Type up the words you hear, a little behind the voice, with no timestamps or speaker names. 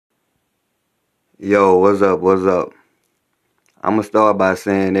Yo, what's up? What's up? I'm gonna start by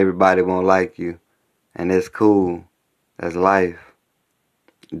saying everybody won't like you, and that's cool. That's life.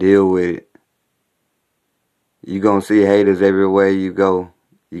 Deal with it. You gonna see haters everywhere you go.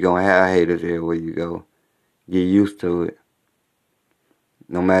 You gonna have haters everywhere you go. Get used to it.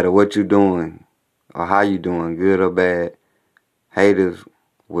 No matter what you doing or how you doing, good or bad, haters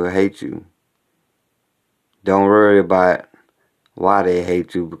will hate you. Don't worry about why they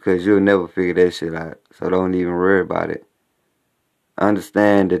hate you because you'll never figure that shit out. So don't even worry about it.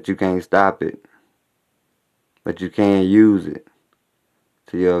 Understand that you can't stop it, but you can use it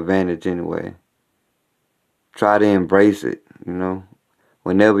to your advantage anyway. Try to embrace it.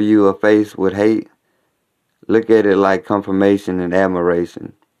 Whenever you are faced with hate, look at it like confirmation and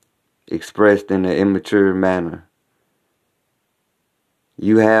admiration, expressed in an immature manner.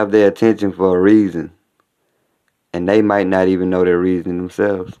 You have their attention for a reason, and they might not even know their reason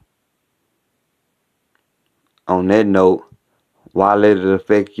themselves. On that note, why let it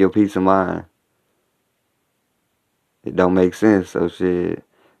affect your peace of mind? It don't make sense, so shit.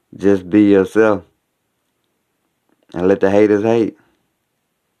 Just be yourself and let the haters hate.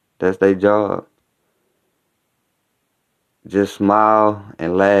 That's their job. Just smile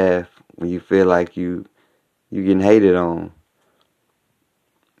and laugh when you feel like you getting hated on.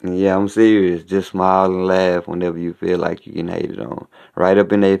 And yeah, I'm serious. Just smile and laugh whenever you feel like you getting hated on. Right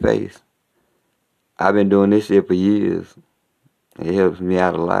up in their face. I've been doing this shit for years. It helps me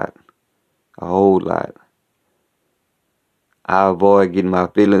out a lot. A whole lot. I avoid getting my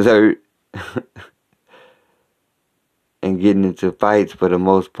feelings hurt and getting into fights for the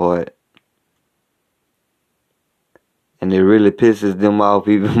most part. And it really pisses them off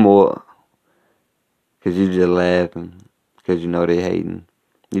even more. Because you just laughing. Because you know they hating.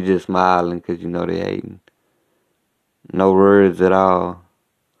 You just smiling because you know they hating. No words at all.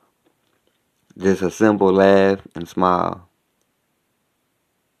 Just a simple laugh and smile.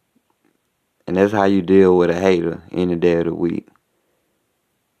 And that's how you deal with a hater any day of the week.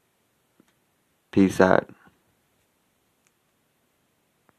 Peace out.